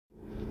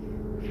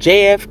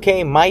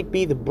JFK might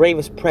be the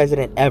bravest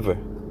president ever.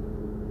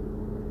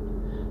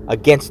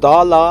 Against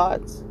all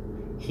odds,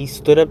 he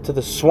stood up to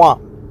the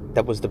swamp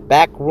that was the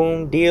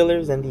backroom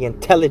dealers and the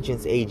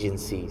intelligence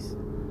agencies,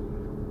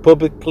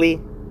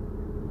 publicly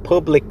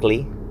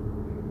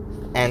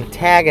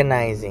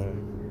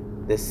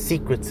antagonizing the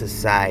secret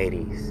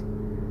societies.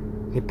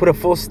 He put a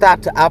full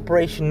stop to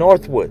Operation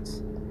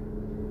Northwoods.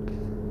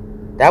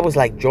 That was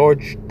like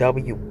George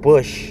W.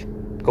 Bush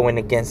going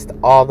against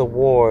all the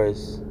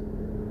wars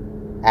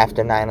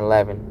after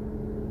 9/11.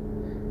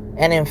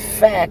 And in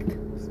fact,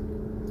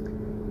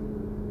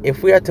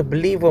 if we are to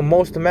believe what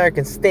most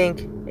Americans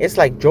think, it's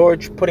like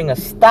George putting a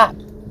stop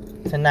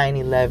to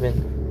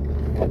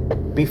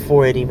 9/11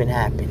 before it even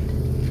happened.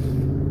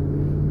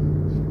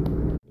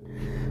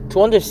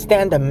 To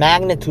understand the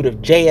magnitude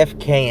of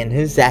JFK and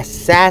his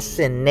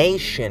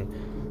assassination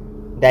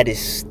that is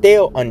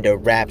still under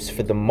wraps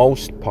for the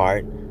most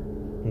part,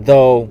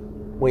 though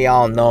we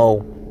all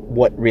know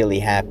what really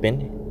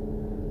happened,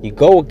 you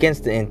go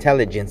against the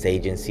intelligence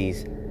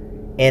agencies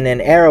in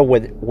an era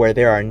where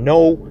there are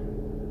no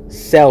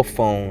cell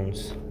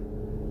phones,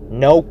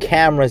 no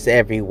cameras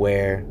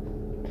everywhere,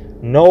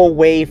 no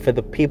way for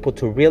the people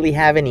to really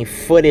have any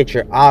footage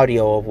or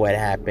audio of what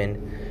happened,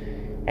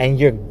 and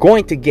you're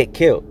going to get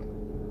killed.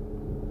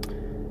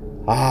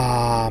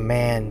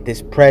 Man,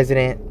 this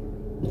president,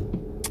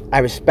 I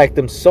respect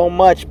him so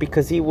much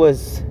because he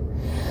was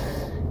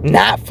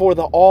not for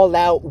the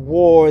all-out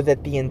war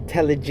that the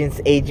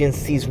intelligence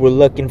agencies were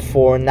looking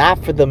for,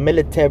 not for the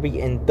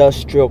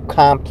military-industrial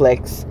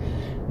complex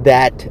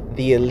that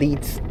the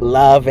elites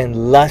love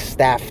and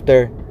lust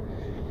after.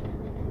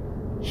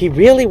 He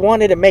really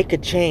wanted to make a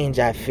change,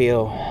 I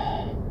feel.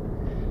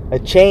 A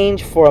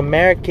change for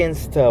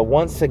Americans to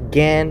once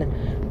again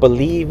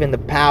believe in the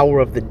power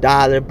of the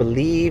dollar,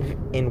 believe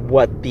in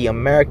what the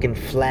American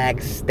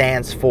flag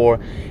stands for.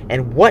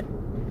 And what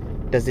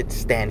does it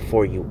stand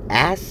for, you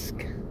ask?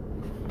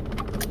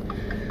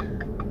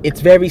 It's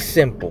very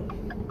simple.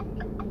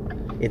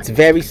 It's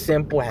very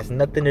simple. It has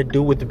nothing to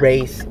do with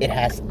race. It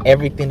has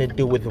everything to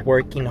do with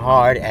working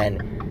hard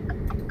and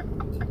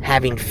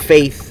having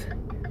faith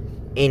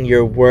in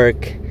your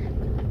work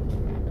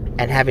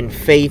and having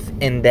faith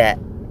in that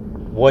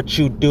what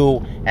you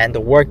do and the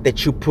work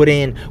that you put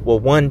in will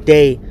one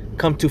day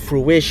come to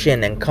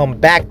fruition and come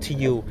back to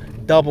you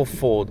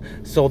doublefold,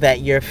 so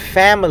that your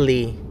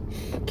family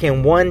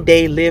can one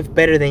day live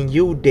better than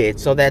you did,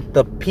 so that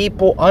the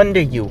people under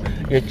you,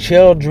 your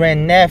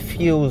children,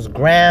 nephews,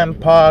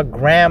 grandpa,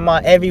 grandma,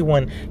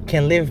 everyone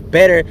can live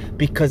better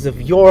because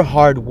of your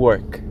hard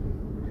work.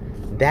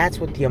 That's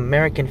what the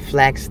American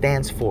flag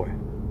stands for.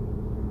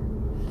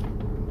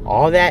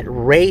 All that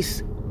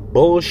race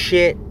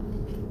bullshit,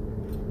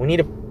 we need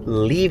to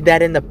leave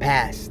that in the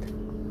past.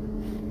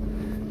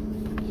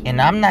 And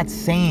I'm not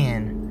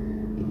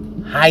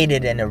saying hide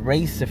it and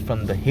erase it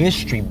from the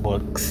history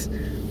books.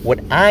 What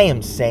I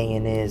am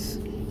saying is,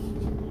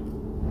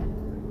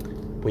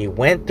 we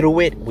went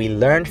through it, we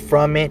learned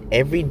from it.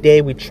 Every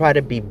day we try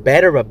to be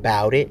better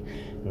about it.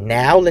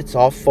 Now let's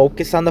all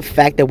focus on the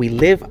fact that we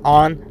live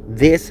on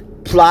this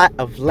plot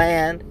of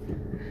land,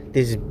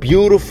 this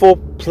beautiful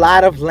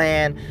plot of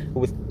land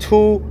with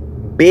two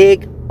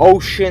big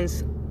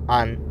oceans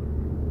on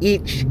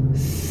each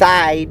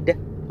side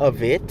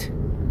of it,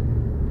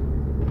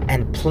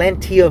 and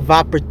plenty of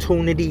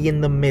opportunity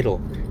in the middle,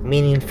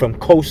 meaning from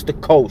coast to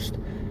coast,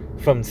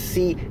 from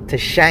sea to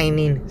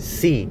shining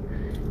sea.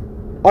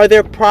 Are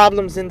there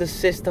problems in the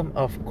system?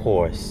 Of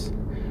course.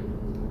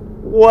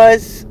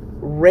 Was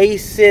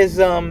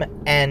racism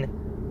and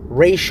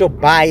racial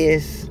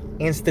bias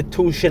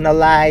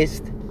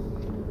institutionalized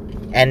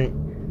and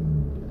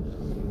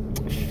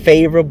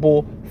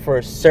favorable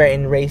for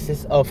certain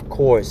races? Of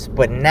course.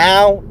 But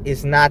now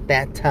is not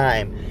that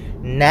time.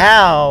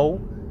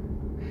 Now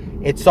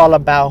it's all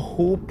about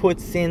who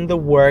puts in the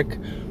work,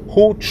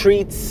 who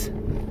treats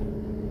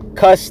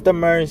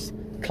customers,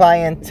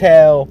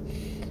 clientele,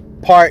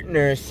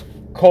 partners,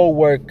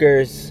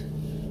 co-workers,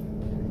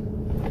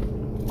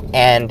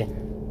 and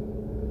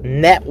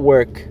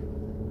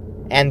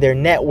their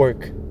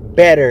network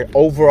better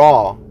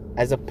overall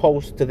as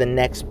opposed to the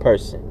next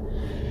person.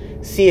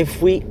 See,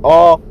 if we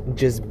all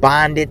just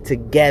bonded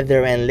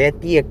together and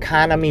let the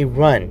economy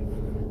run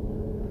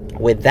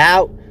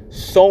without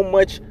so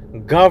much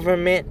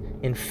government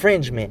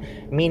infringement,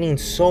 meaning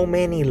so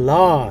many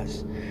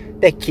laws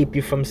that keep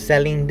you from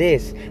selling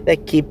this,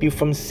 that keep you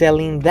from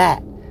selling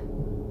that,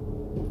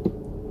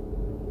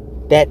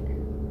 that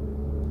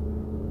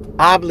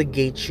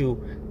obligate you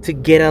to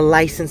get a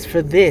license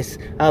for this,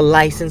 a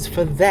license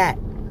for that.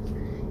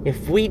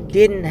 If we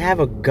didn't have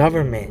a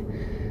government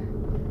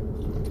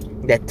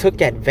that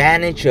took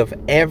advantage of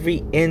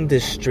every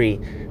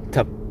industry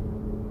to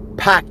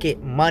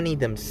pocket money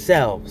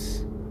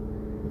themselves,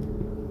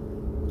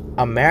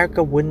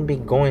 America wouldn't be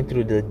going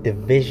through the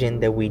division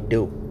that we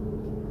do.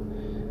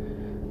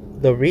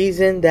 The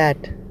reason that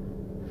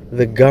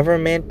the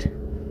government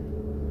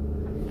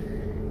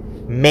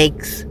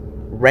makes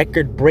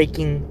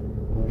record-breaking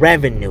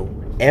revenue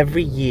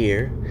every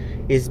year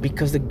is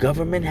because the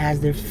government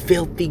has their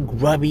filthy,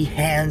 grubby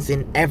hands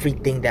in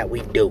everything that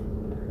we do.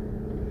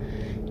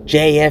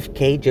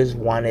 JFK just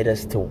wanted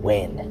us to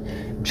win.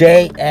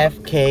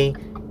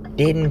 JFK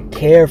didn't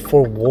care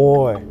for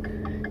war.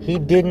 He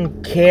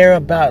didn't care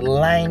about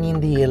lining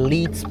the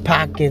elite's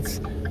pockets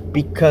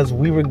because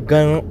we were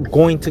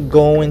going to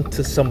go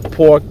into some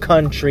poor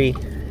country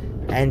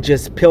and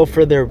just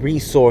pilfer their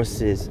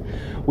resources.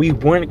 We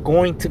weren't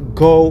going to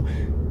go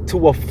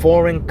to a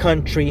foreign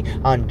country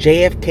on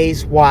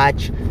JFK's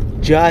watch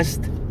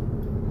just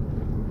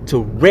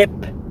to rip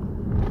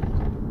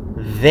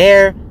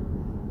their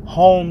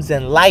homes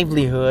and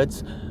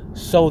livelihoods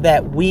so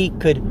that we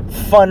could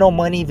funnel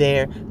money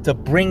there to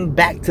bring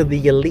back to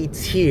the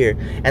elites here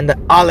and the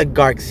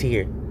oligarchs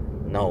here.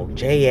 No,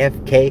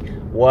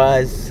 JFK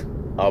was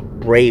a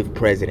brave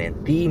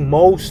president, the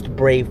most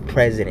brave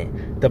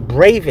president, the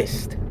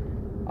bravest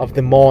of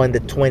them all in the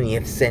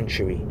 20th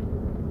century.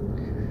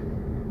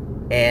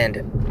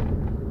 And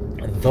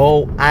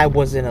though I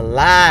wasn't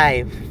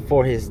alive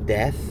for his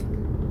death,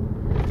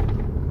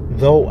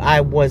 though I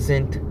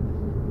wasn't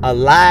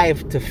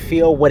alive to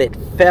feel what it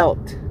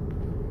felt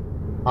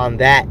on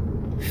that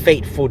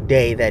fateful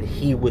day that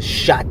he was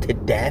shot to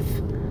death,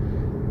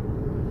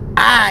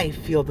 I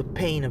feel the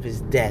pain of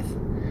his death.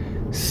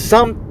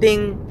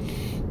 Something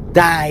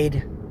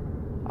died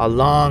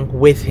along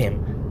with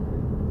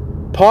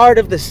him. Part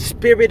of the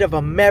spirit of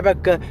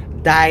America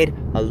died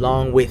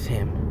along with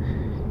him.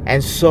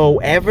 And so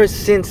ever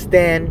since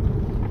then,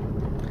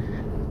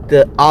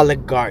 the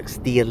oligarchs,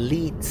 the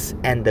elites,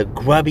 and the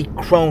grubby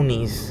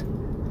cronies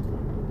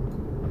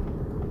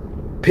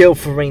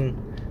pilfering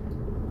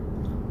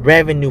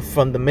revenue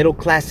from the middle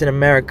class in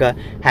America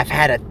have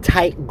had a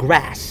tight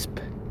grasp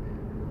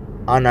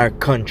on our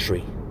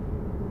country.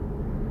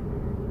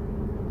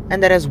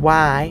 And that is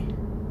why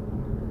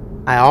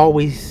I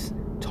always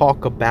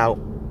talk about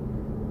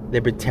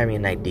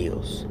libertarian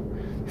ideals.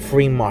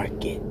 Free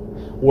market,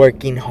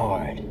 working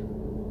hard,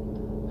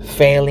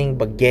 failing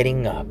but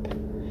getting up,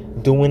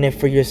 doing it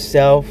for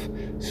yourself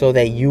so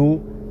that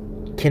you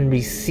can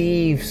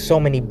receive so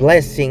many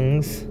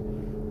blessings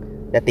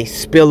that they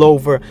spill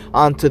over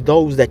onto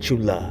those that you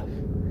love.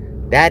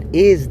 That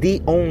is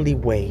the only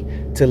way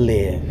to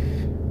live,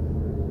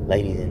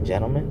 ladies and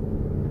gentlemen.